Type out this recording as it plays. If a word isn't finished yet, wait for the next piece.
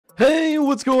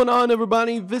What's going on,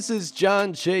 everybody? This is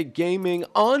John J Gaming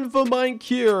on the mic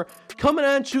here, coming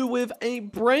at you with a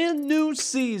brand new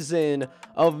season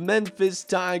of Memphis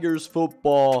Tigers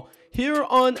football here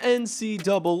on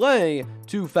NCAA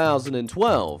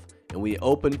 2012. And we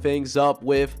open things up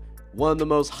with one of the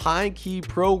most high-key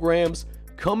programs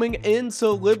coming into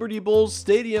Liberty Bowl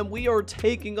Stadium. We are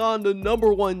taking on the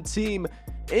 #1 team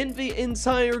in the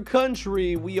entire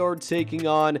country. We are taking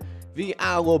on the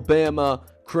Alabama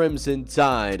Crimson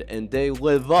Tide, and they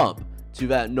live up to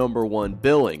that #1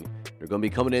 billing. They're going to be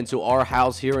coming into our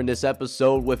house here in this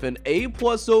episode with an A+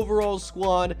 overall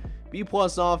squad, B+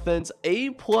 offense, A+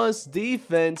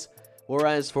 defense.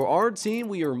 Whereas for our team,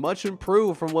 we are much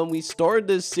improved from when we started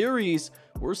this series.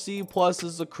 We're C+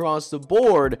 across the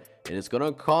board, and it's going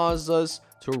to cause us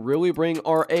to really bring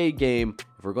our A game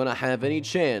if we're going to have any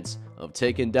chance of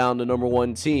taking down the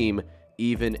 #1 team,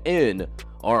 even in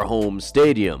our home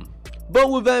stadium. But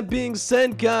with that being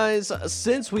said, guys,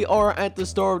 since we are at the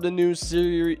start of the new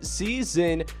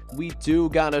season, we do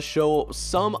gotta show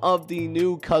some of the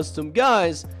new custom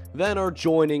guys that are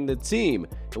joining the team.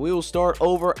 And we will start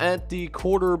over at the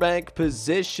quarterback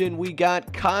position. We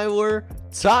got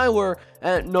Tyler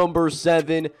at number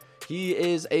 7. He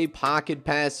is a pocket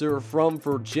passer from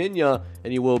Virginia,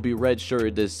 and he will be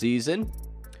redshirted this season.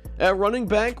 At running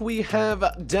back, we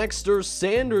have Dexter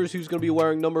Sanders, who's going to be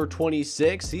wearing number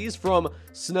 26. He's from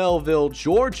Snellville,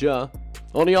 Georgia.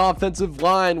 On the offensive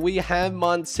line, we have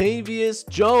Montavious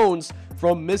Jones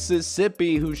from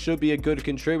Mississippi, who should be a good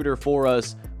contributor for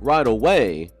us right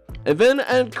away. And then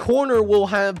at corner, we'll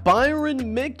have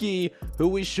Byron Mickey, who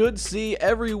we should see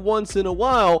every once in a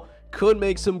while, could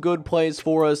make some good plays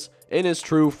for us in his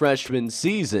true freshman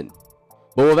season.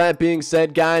 But with that being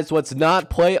said, guys, let's not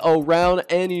play around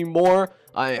anymore.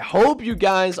 I hope you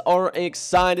guys are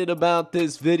excited about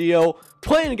this video.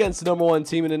 Playing against the #1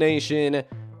 team in the nation.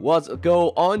 Let's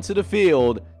go onto the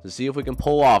field to see if we can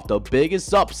pull off the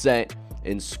biggest upset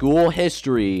in school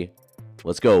history.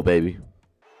 Let's go, baby.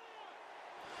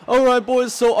 Alright,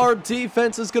 boys, so our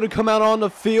defense is going to come out on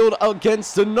the field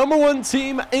against the #1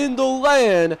 team in the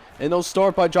land. And they'll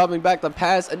start by dropping back the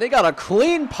pass. And they got a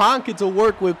clean pocket to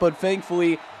work with, but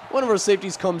thankfully, one of our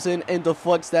safeties comes in and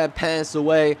deflects that pass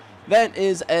away. That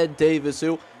is Ed Davis,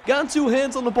 who got 2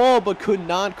 hands on the ball, but could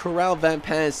not corral that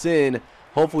pass in.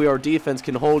 Hopefully, our defense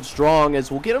can hold strong as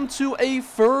we'll get them to a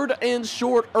 3rd and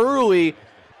short early.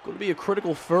 Going to be a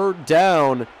critical 3rd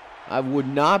down. I would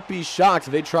not be shocked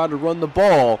if they try to run the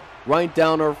ball right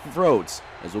down our throats.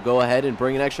 As we'll go ahead and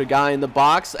bring an extra guy in the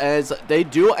box, as they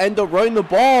do end up running the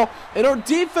ball. And our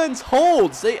defense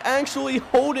holds. They actually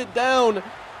hold it down.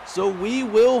 So we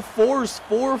will force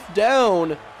 4th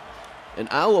down. And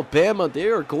Alabama, they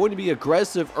are going to be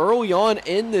aggressive early on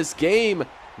in this game.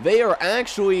 They are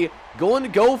actually going to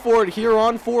go for it here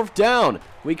on 4th down.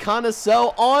 We kind of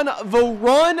sell on the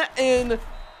run, and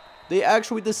they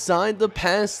actually decide to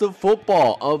pass the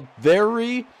football. A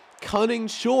very cunning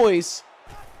choice,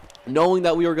 knowing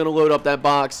that we were going to load up that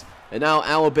box. And now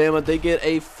Alabama, they get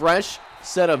a fresh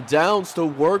set of downs to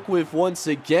work with once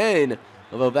again.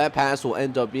 Although that pass will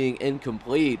end up being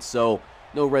incomplete. So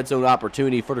no red zone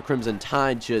opportunity for the Crimson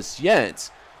Tide just yet.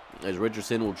 As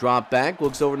Richardson will drop back,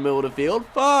 looks over the middle of the field,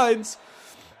 finds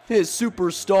his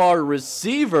superstar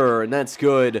receiver. And that's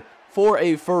good for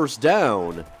a 1st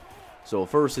down. So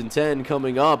 1st and 10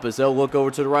 coming up as they'll look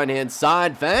over to the right-hand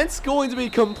side. That's going to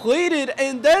be completed,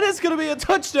 and that is going to be a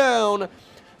touchdown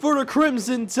for the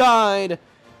Crimson Tide.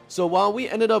 So while we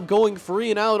ended up going 3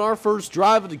 and out our first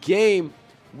drive of the game,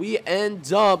 we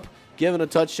end up giving a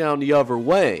touchdown the other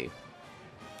way.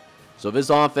 So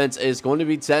this offense is going to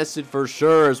be tested for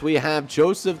sure as we have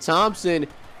Joseph Thompson.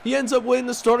 He ends up winning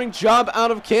the starting job out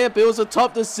of camp. It was a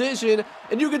tough decision,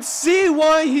 and you can see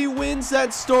why he wins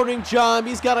that starting job.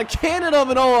 He's got a cannon of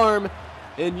an arm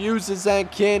and uses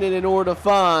that cannon in order to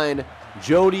find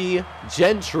Jody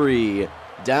Gentry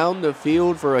down the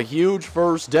field for a huge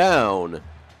 1st down.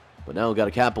 But now we've got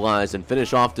to capitalize and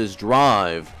finish off this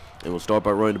drive. And we'll start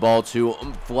by running the ball to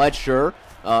Fletcher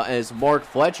as Mark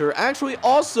Fletcher. Actually,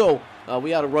 also, we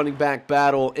had a running back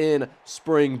battle in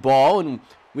spring ball, and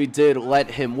we did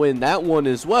let him win that one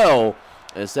as well.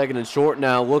 And 2nd and short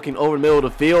now, looking over the middle of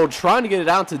the field, trying to get it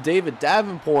out to David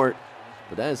Davenport.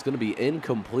 But that is going to be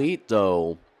incomplete,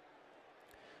 though.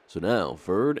 So now,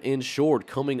 3rd and short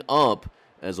coming up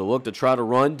as a look to try to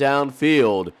run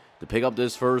downfield to pick up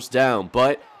this 1st down.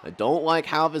 But I don't like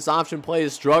how this option play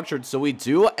is structured, so we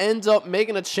do end up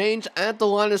making a change at the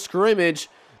line of scrimmage.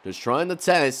 Just trying to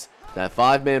test that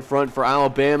 5-man front for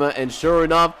Alabama, and sure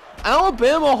enough,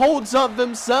 Alabama holds up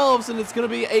themselves, and it's going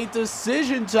to be a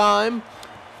decision time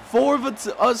for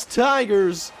us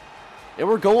Tigers. And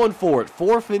we're going for it.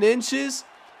 4th and inches.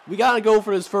 We got to go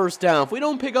for this first down. If we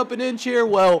don't pick up an inch here,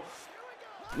 well,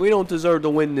 we don't deserve to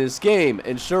win this game.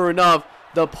 And sure enough,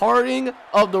 the parting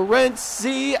of the Red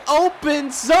Sea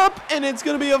opens up, and it's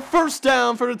going to be a first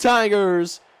down for the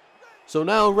Tigers. So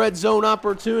now red zone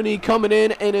opportunity coming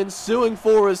in and ensuing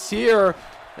for us here.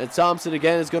 And Thompson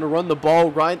again is going to run the ball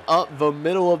right up the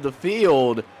middle of the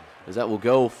field, as that will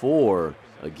go for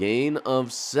a gain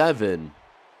of 7.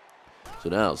 So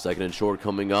now 2nd and short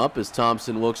coming up as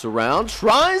Thompson looks around,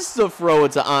 tries to throw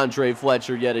it to Andre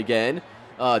Fletcher yet again.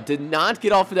 Did not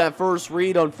get off of that first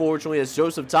read, unfortunately, as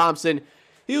Joseph Thompson,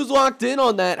 he was locked in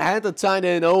on that, had the tight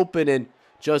end open, and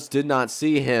just did not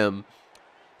see him.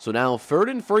 So now 3rd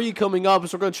and 3 coming up,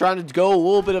 so we're going to try to go a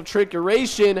little bit of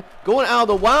trickeration. Going out of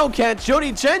the Wildcat,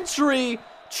 Jody Gentry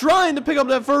trying to pick up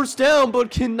that first down, but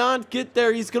cannot get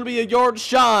there. He's going to be a yard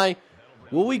shy.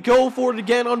 Will we go for it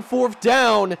again on 4th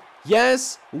down?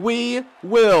 Yes, we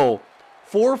will.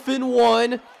 4th and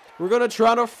 1. We're going to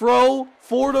try to throw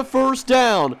for the first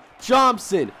down.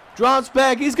 Thompson drops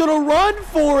back. He's going to run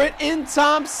for it, and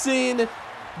Thompson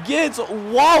gets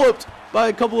walloped by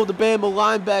a couple of the Bama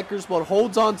linebackers, but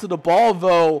holds on to the ball,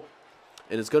 though.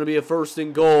 And it's going to be a 1st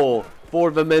and goal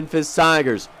for the Memphis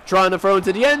Tigers. Trying to throw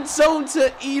into the end zone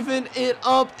to even it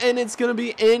up, and it's going to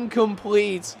be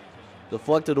incomplete.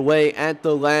 Deflected away at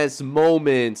the last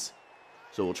moment.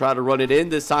 So we'll try to run it in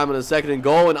this time on a 2nd and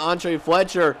goal, and Andre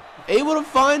Fletcher able to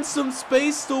find some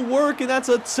space to work, and that's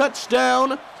a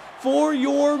touchdown for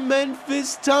your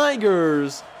Memphis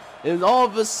Tigers. And all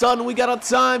of a sudden, we got a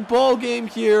tied ball game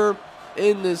here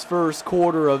in this first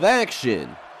quarter of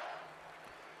action.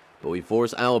 But we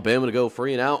force Alabama to go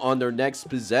 3 and out on their next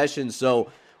possession, so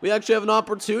we actually have an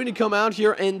opportunity to come out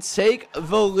here and take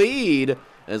the lead.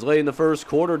 As late in the first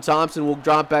quarter, Thompson will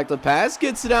drop back the pass,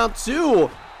 gets it out to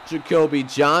Jacoby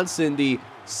Johnson, the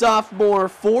sophomore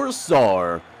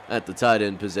 4-star at the tight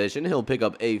end position. He'll pick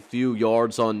up a few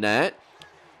yards on that.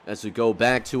 As we go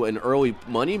back to an early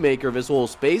moneymaker, this whole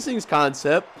spacings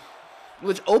concept,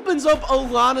 which opens up a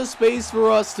lot of space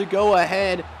for us to go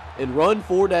ahead and run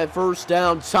for that first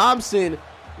down. Thompson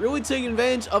really taking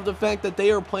advantage of the fact that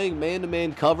they are playing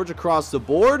man-to-man coverage across the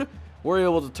board. We're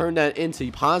able to turn that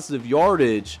into positive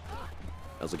yardage.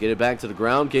 As we get it back to the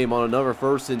ground game on another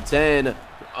 1st and 10.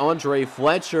 Andre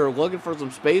Fletcher looking for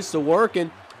some space to work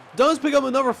and does pick up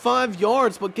another 5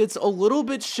 yards, but gets a little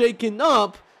bit shaken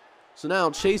up. So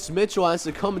now Chase Mitchell has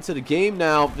to come into the game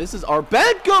now. This is our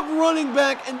backup running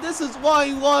back, and this is why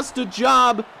he lost a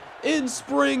job in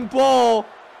spring ball.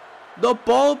 The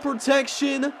ball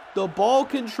protection, the ball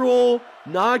control,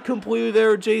 not completely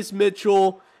there, Chase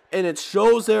Mitchell. And it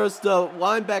shows there as the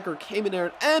linebacker came in there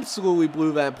and absolutely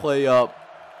blew that play up.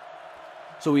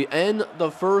 So we end the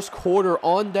first quarter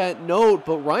on that note.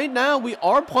 But right now we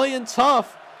are playing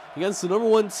tough against the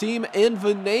 #1 team in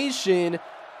the nation.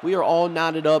 We are all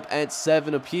knotted up at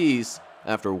 7 apiece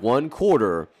after 1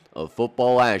 quarter of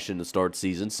football action to start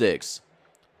Season 6.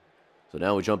 So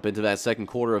now we jump into that 2nd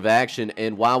quarter of action.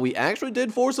 And while we actually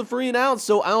did force a 3 and out,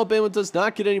 so Alabama does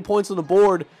not get any points on the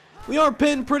board, we are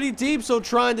pinned pretty deep, so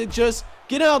trying to just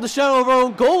get out of the shadow of our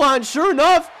own goal line. Sure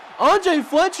enough, Andre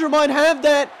Fletcher might have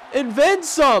that and then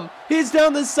some. He's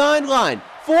down the sideline.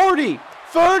 40,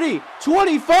 30,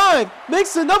 25.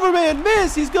 Makes another man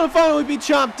miss. He's going to finally be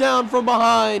chopped down from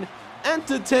behind at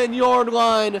the 10-yard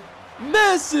line.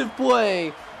 Massive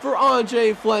play for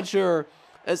Andre Fletcher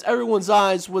as everyone's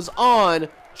eyes was on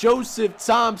Joseph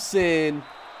Thompson.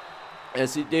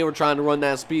 As they were trying to run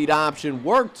that speed option,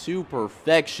 worked to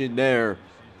perfection there.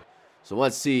 So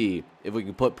let's see if we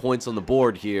can put points on the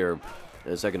board here.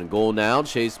 And a 2nd and goal now.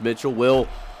 Chase Mitchell will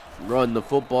run the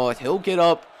football. He'll get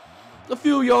up a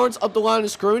few yards up the line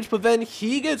of scrimmage, but then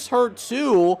he gets hurt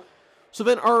too. So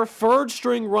then our 3rd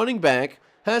string running back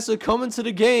has to come into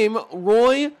the game,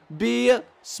 Roy B.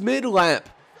 Smidlap.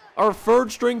 Our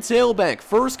 3rd string tailback.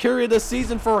 First carry of the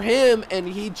season for him, and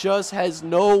he just has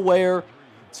nowhere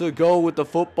to go with the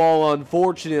football,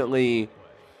 unfortunately.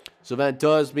 So that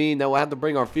does mean that we'll have to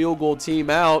bring our field goal team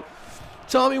out.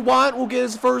 Tommy Watt will get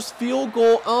his first field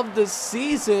goal of the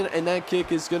season, and that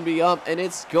kick is going to be up, and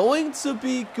it's going to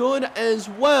be good as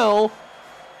well.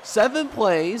 7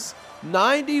 plays,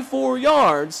 94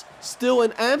 yards, still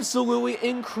an absolutely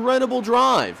incredible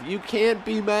drive. You can't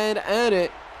be mad at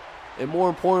it. And more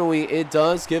importantly, it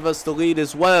does give us the lead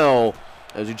as well.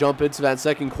 As we jump into that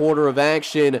 2nd quarter of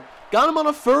action, got him on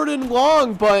a 3rd and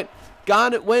long, but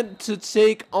went to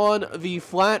take on the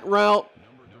flat route.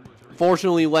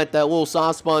 Fortunately, let that little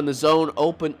soft spot in the zone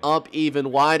open up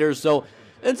even wider. So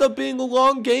ends up being a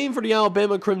long game for the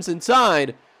Alabama Crimson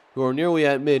Tide. who are nearly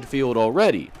at midfield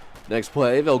already. Next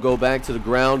play, they'll go back to the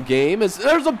ground game as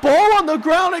there's a ball on the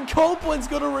ground and Copeland's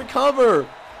going to recover.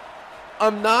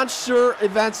 I'm not sure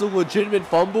if that's a legitimate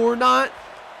fumble or not,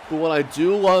 but what I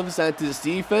do love is that this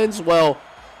defense, well,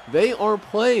 they are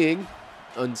playing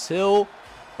until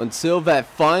that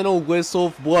final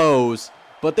whistle blows.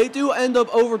 But they do end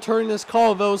up overturning this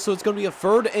call, though, so it's going to be a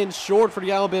 3rd and short for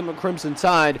the Alabama Crimson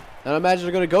Tide. And I imagine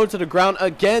they're going to go to the ground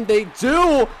again. They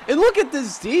do! And look at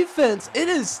this defense. It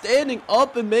is standing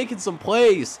up and making some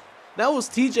plays. That was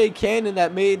TJ Cannon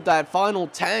that made that final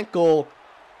tackle.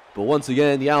 But once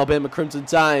again, the Alabama Crimson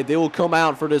Tide, they will come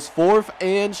out for this 4th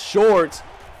and short.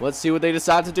 Let's see what they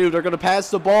decide to do. They're going to pass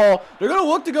the ball. They're going to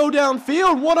look to go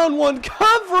downfield. One-on-one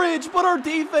coverage, but our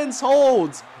defense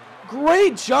holds.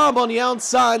 Great job on the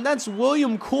outside. That's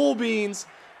William Coolbeans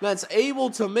that's able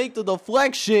to make the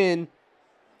deflection.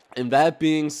 And that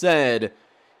being said,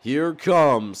 here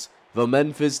comes the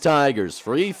Memphis Tigers.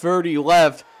 3:30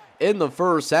 left in the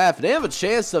first half. They have a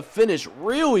chance to finish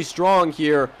really strong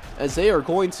here as they are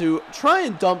going to try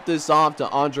and dump this off to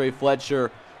Andre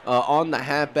Fletcher on the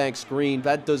halfback screen.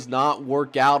 That does not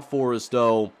work out for us,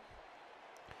 though.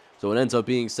 So it ends up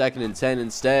being 2nd and 10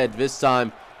 instead. This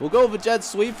time, we'll go with a jet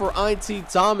sweep for IT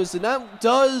Thomas, and that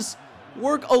does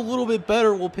work a little bit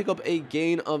better. We'll pick up a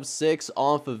gain of 6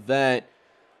 off of that.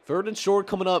 3rd and short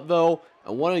coming up, though. I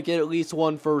want to get at least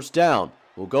 1 first down.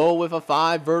 We'll go with a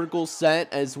 5 vertical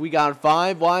set as we got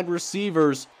 5 wide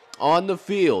receivers on the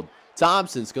field.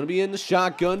 Thompson's going to be in the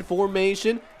shotgun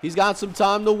formation. He's got some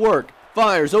time to work.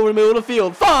 Fires over the middle of the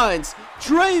field. Finds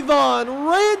Trayvon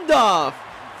Randolph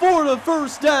for the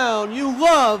first down. You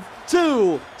love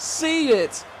to see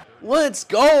it. Let's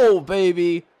go,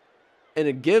 baby. And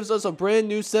it gives us a brand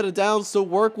new set of downs to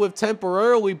work with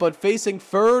temporarily, but facing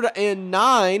 3rd and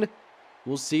 9,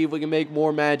 we'll see if we can make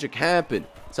more magic happen.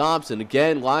 Thompson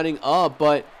again lining up,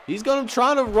 but he's going to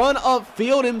try to run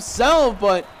upfield himself,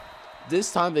 but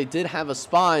this time they did have a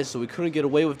spy, so we couldn't get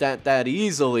away with that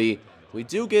easily. We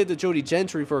do get to Jody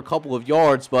Gentry for a couple of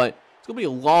yards, but it's going to be a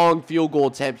long field goal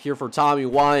attempt here for Tommy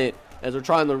Wyatt as they're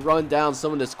trying to run down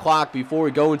some of this clock before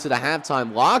we go into the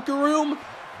halftime locker room.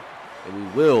 And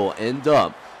we will end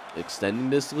up extending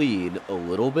this lead a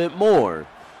little bit more.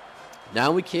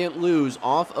 Now we can't lose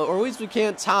off, or at least we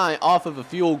can't tie off of a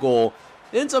field goal.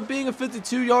 It ends up being a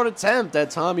 52-yard attempt at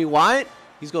Tommy Wyatt.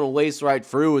 He's going to lace right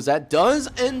through as that does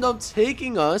end up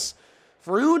taking us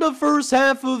through the first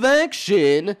half of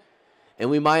action. And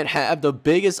we might have the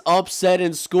biggest upset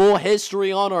in school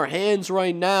history on our hands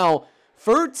right now.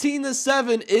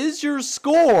 13-7 is your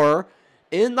score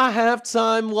in the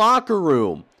halftime locker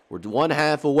room. We're 1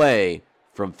 half away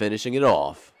from finishing it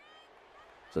off.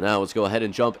 So now let's go ahead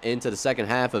and jump into the second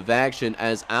half of action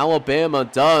as Alabama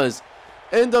does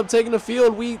end up taking the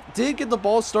field. We did get the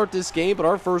ball start this game, but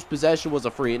our first possession was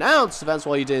a free and out, so that's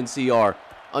why you didn't see our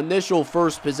initial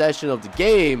first possession of the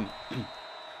game.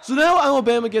 So now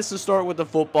Alabama gets to start with the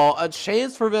football, a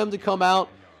chance for them to come out,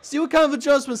 see what kind of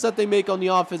adjustments that they make on the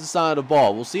offensive side of the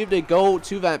ball. We'll see if they go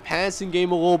to that passing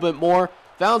game a little bit more.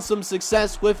 Found some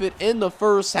success with it in the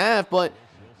first half, but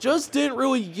just didn't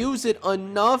really use it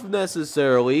enough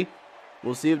necessarily.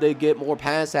 We'll see if they get more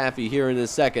pass happy here in the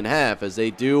second half as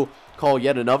they do call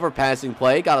yet another passing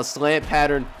play. Got a slant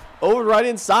pattern over right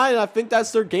inside, and I think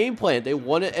that's their game plan. They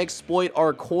want to exploit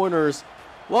our corners.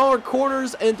 While our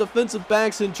corners and defensive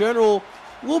backs in general,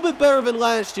 a little bit better than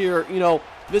last year, you know,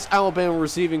 this Alabama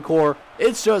receiving core,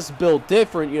 it's just built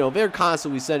different. You know, they're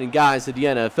constantly sending guys to the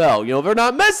NFL. You know, they're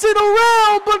not messing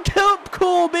around, but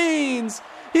Cool Beans,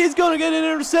 he's going to get an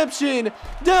interception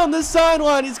down the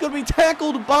sideline. He's going to be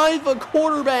tackled by the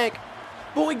quarterback.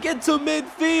 But we get to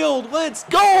midfield. Let's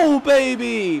go,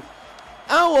 baby.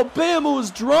 Alabama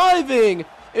was driving,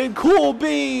 and Cool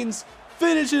Beans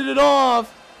finishing it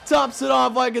off. Tops it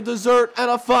off like a dessert at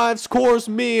a 5-course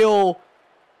meal.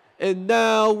 And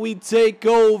now we take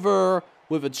over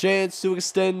with a chance to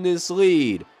extend this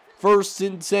lead. 1st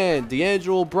and 10.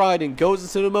 D'Angelo Bryden goes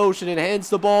into the motion and hands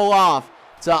the ball off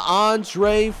to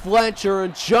Andre Fletcher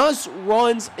and just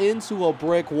runs into a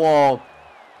brick wall.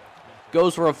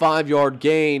 Goes for a 5-yard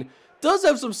gain. Does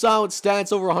have some solid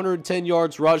stats, over 110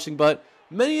 yards rushing, but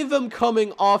many of them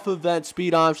coming off of that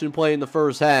speed option play in the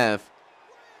first half.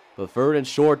 But 3rd and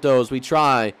short, though, as we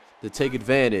try to take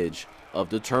advantage of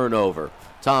the turnover.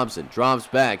 Thompson drops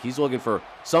back. He's looking for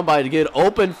somebody to get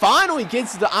open. Finally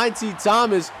gets to IT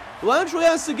Thomas, who actually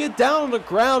has to get down on the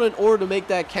ground in order to make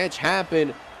that catch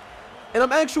happen. And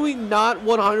I'm actually not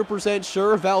 100%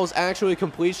 sure if that was actually a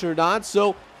completion or not.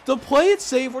 So to play it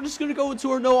safe, we're just going to go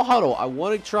into our no huddle. I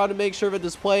want to try to make sure that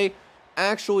this play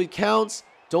actually counts.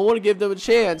 Don't want to give them a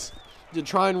chance to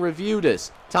try and review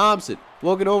this. Thompson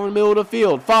looking over the middle of the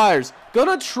field. Fires.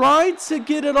 Gonna try to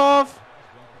get it off.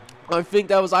 I think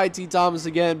that was IT Thomas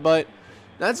again, but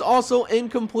that's also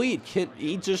incomplete.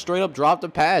 He just straight up dropped a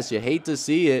pass. You hate to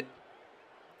see it.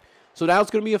 So now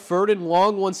it's going to be a 3rd and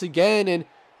long once again, and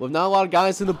with not a lot of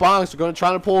guys in the box, we're going to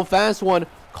try to pull a fast one.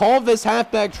 Call this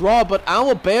halfback draw, but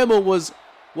Alabama was,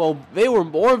 well, they were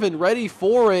more than ready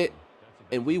for it,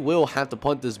 and we will have to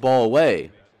punt this ball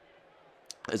away,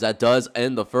 as that does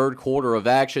end the 3rd quarter of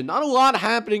action. Not a lot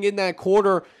happening in that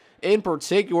quarter in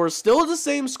particular. Still the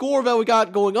same score that we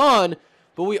got going on,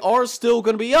 but we are still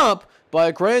going to be up by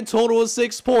a grand total of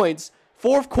 6 points.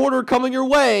 4th quarter coming your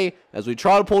way as we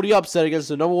try to pull the upset against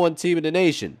the #1 team in the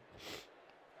nation.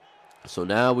 So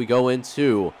now we go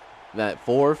into that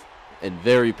 4th and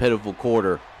very pitiful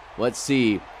quarter. Let's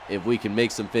see if we can make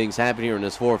some things happen here in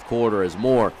this 4th quarter as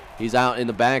Moore. He's out in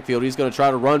the backfield. He's going to try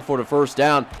to run for the 1st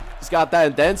down. He's got that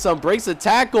and then some. Breaks the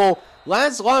tackle.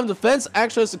 Last line of defense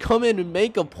actually has to come in and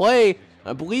make a play.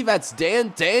 I believe that's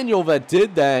Dan Daniel that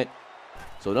did that.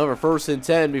 So another 1st and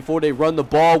 10 before they run the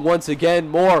ball once again.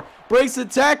 Moore breaks the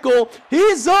tackle.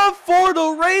 He's up for the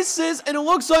races, and it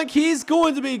looks like he's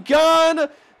going to be gone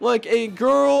like a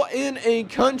girl in a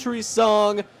country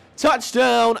song.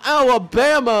 Touchdown,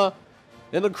 Alabama.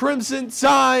 And the Crimson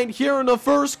Tide here in the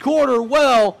 1st quarter,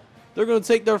 well, they're going to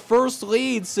take their 1st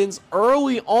lead since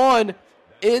early on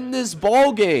in this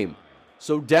ball game.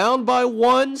 So down by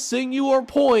 1 singular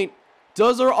point.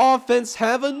 Does our offense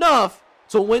have enough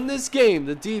to win this game?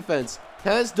 The defense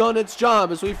has done its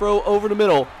job as we throw over the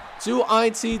middle to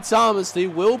IT Thomas. They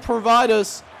will provide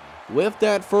us with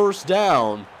that 1st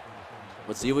down.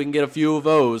 Let's see if we can get a few of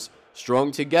those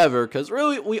strung together, because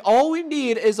really all we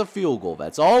need is a field goal.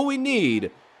 That's all we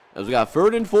need. As we got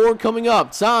 3rd and 4 coming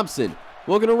up. Thompson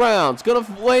looking around. It's going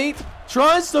to wait.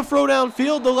 Tries to throw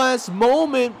downfield the last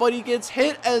moment, but he gets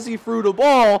hit as he threw the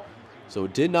ball. So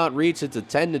it did not reach its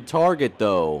intended target,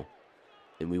 though.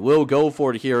 And we will go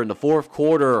for it here in the 4th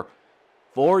quarter.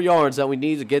 4 yards that we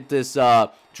need to get this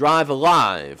drive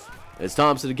alive. As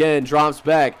Thompson again drops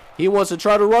back. He wants to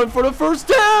try to run for the 1st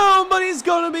down, but he's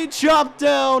going to be chopped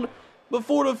down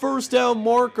before the 1st down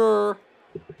marker.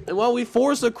 And while we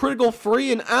force a critical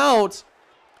 3 and out,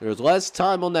 there's less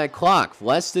time on that clock.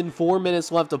 Less than 4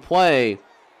 minutes left to play.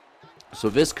 So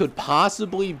this could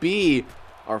possibly be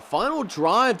our final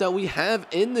drive that we have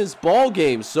in this ball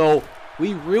game. So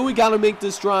we really got to make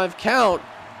this drive count.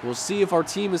 We'll see if our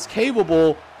team is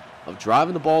capable of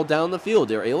driving the ball down the field.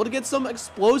 They're able to get some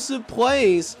explosive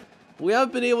plays. But we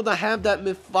haven't been able to have that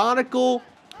methodical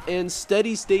and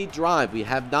steady state drive. We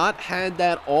have not had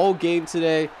that all game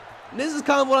today. And this is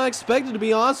kind of what I expected, to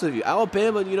be honest with you.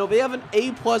 Alabama, you know, they have an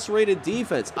A+ rated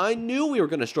defense. I knew we were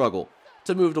going to struggle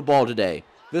to move the ball today.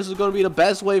 This is going to be the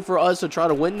best way for us to try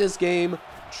to win this game.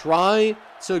 Try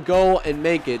to go and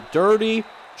make it dirty.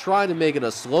 Try to make it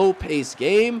a slow-paced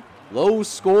game. Low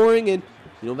scoring. And,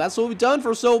 you know, that's what we've done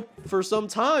for some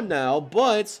time now.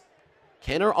 But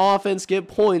can our offense get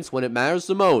points when it matters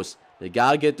the most? They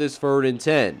got to get this 3rd and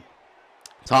 10.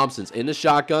 Thompson's in the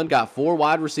shotgun. Got 4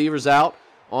 wide receivers out.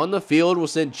 On the field, we'll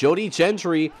send Jody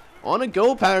Gentry on a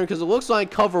go pattern because it looks like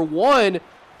cover 1.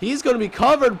 He's going to be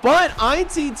covered, but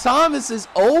IT Thomas is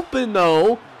open,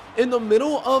 though, in the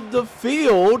middle of the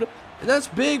field. And that's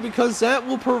big because that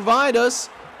will provide us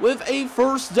with a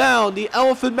 1st down. The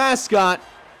elephant mascot,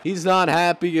 he's not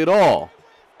happy at all.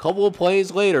 Couple of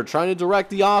plays later, trying to direct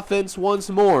the offense once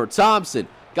more. Thompson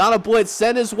got a blitz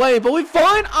sent his way, but we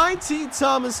find IT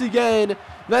Thomas again.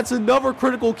 That's another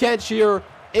critical catch here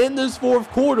in this 4th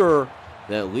quarter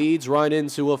that leads right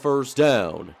into a 1st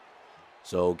down.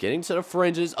 So getting to the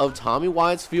fringes of Tommy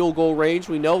Wyatt's field goal range.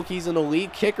 We know he's an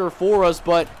elite kicker for us,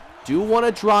 but do want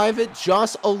to drive it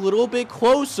just a little bit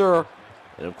closer.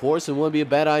 And of course, it wouldn't be a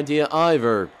bad idea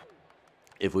either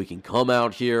if we can come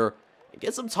out here and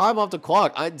get some time off the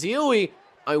clock. Ideally,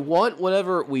 I want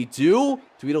whatever we do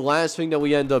to be the last thing that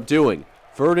we end up doing.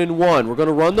 3rd and 1. We're going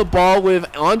to run the ball with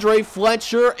Andre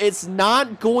Fletcher. It's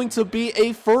not going to be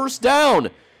a 1st down.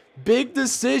 Big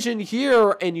decision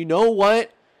here. And you know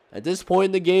what? At this point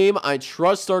in the game, I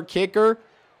trust our kicker.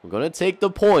 We're going to take the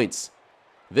points.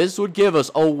 This would give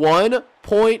us a 1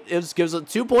 point. It gives a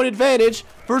 2-point advantage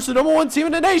versus the #1 team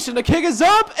in the nation. The kick is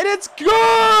up, and it's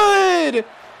good.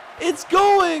 It's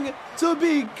going to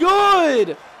be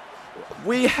good.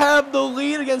 We have the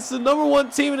lead against the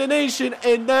 #1 team in the nation,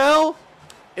 and now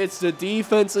it's the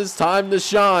defense's time to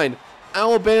shine.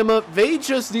 Alabama, they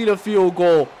just need a field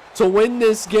goal to win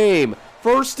this game.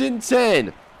 1st and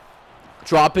 10.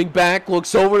 Dropping back,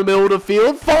 looks over the middle of the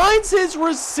field, finds his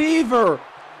receiver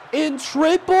in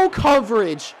triple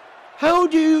coverage. How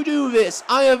do you do this?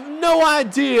 I have no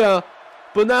idea.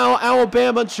 But now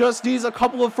Alabama just needs a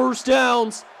couple of first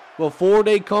downs before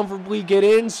they comfortably get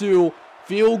into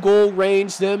field goal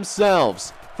range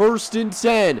themselves. 1st and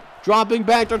 10. Dropping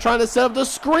back. They're trying to set up the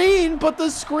screen, but the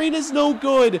screen is no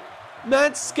good.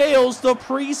 Matt Scales, the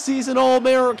preseason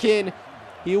All-American,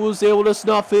 he was able to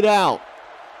snuff it out.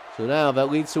 So now that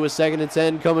leads to a 2nd and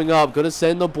 10 coming up. Going to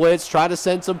send the blitz, try to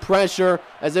send some pressure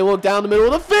as they look down the middle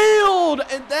of the field.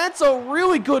 And that's a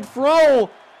really good throw.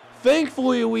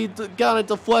 Thankfully, we got it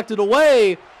deflected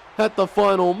away at the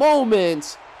final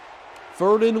moment.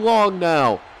 3rd and long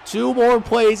now. 2 more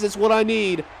plays is what I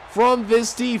need from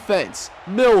this defense.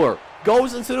 Miller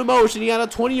goes into the motion. He had a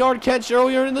 20-yard catch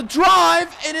earlier in the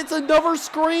drive, and it's another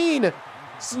screen.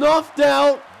 Snuffed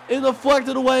out and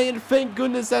deflected away, and thank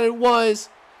goodness that it was,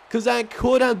 because that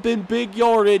could have been big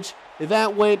yardage if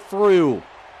that went through.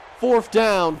 4th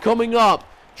down coming up.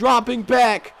 Dropping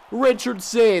back.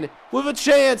 Richardson with a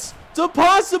chance to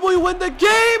possibly win the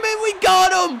game, and we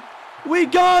got him. We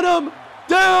got him.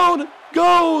 Down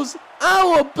goes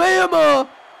Alabama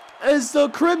as the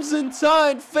Crimson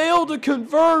Tide failed to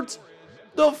convert.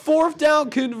 The 4th down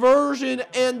conversion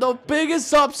and the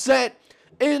biggest upset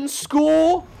in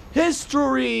school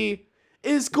history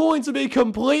is going to be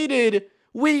completed.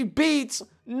 We beat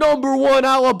number 1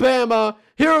 Alabama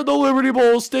here at the Liberty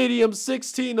Bowl Stadium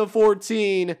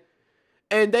 16-14.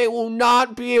 And they will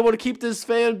not be able to keep this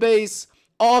fan base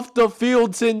off the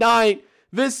field tonight.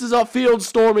 This is a field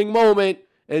storming moment,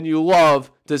 and you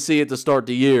love to see it to start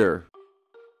the year.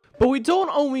 But we don't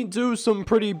only do some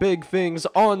pretty big things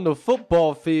on the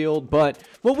football field, but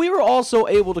what we were also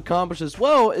able to accomplish as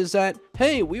well is that,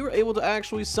 hey, we were able to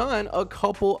actually sign a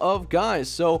couple of guys.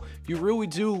 So you really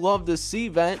do love to see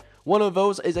that. One of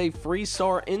those is a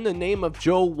 3-star in the name of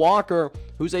Joe Walker,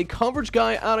 who's a coverage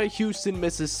guy out of Houston,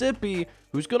 Mississippi,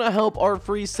 who's going to help our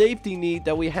free safety need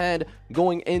that we had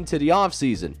going into the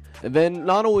offseason. And then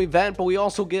not only that, but we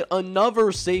also get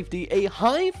another safety, a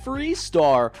high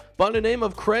 3-star by the name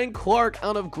of Craig Clark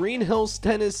out of Green Hills,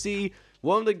 Tennessee.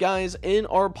 One of the guys in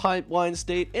our pipeline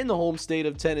state, in the home state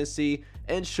of Tennessee,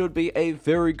 and should be a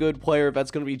very good player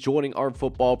that's going to be joining our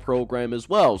football program as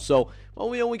well. So, well,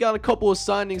 we only got a couple of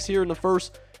signings here in the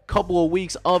first couple of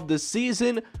weeks of the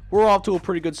season. We're off to a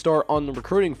pretty good start on the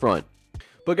recruiting front.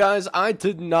 But guys, I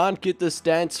did not get the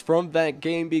stats from that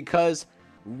game because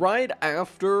right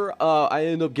after I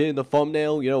ended up getting the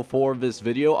thumbnail, for this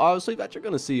video, obviously, that you're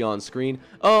going to see on screen,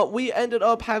 we ended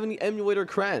up having the emulator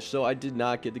crash, so I did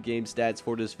not get the game stats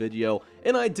for this video,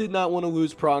 and I did not want to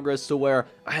lose progress to where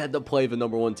I had to play the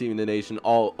number 1 team in the nation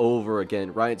all over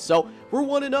again, right? So, we're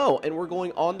 1-0, and we're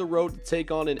going on the road to take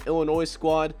on an Illinois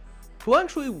squad who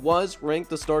actually was ranked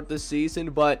to start this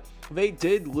season, but they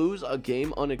did lose a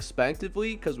game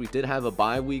unexpectedly because we did have a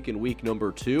bye week in week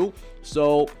number 2.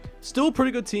 So, still a pretty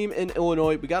good team in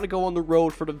Illinois. We got to go on the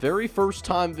road for the very first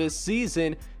time this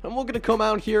season, and we're going to come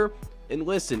out here and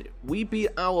listen. We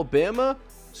beat Alabama,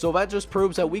 so that just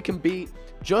proves that we can beat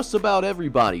just about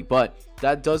everybody, but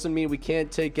that doesn't mean we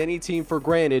can't take any team for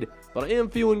granted. But I am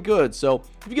feeling good, so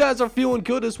if you guys are feeling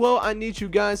good as well, I need you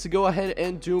guys to go ahead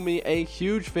and do me a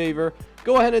huge favor.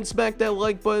 Go ahead and smack that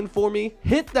like button for me.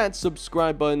 Hit that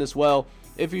subscribe button as well.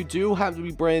 If you do have to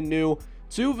be brand new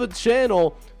to the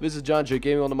channel, this is John J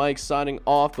Gaming on the mic signing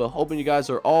off, but hoping you guys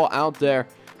are all out there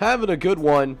having a good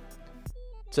one.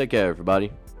 Take care,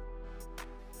 everybody.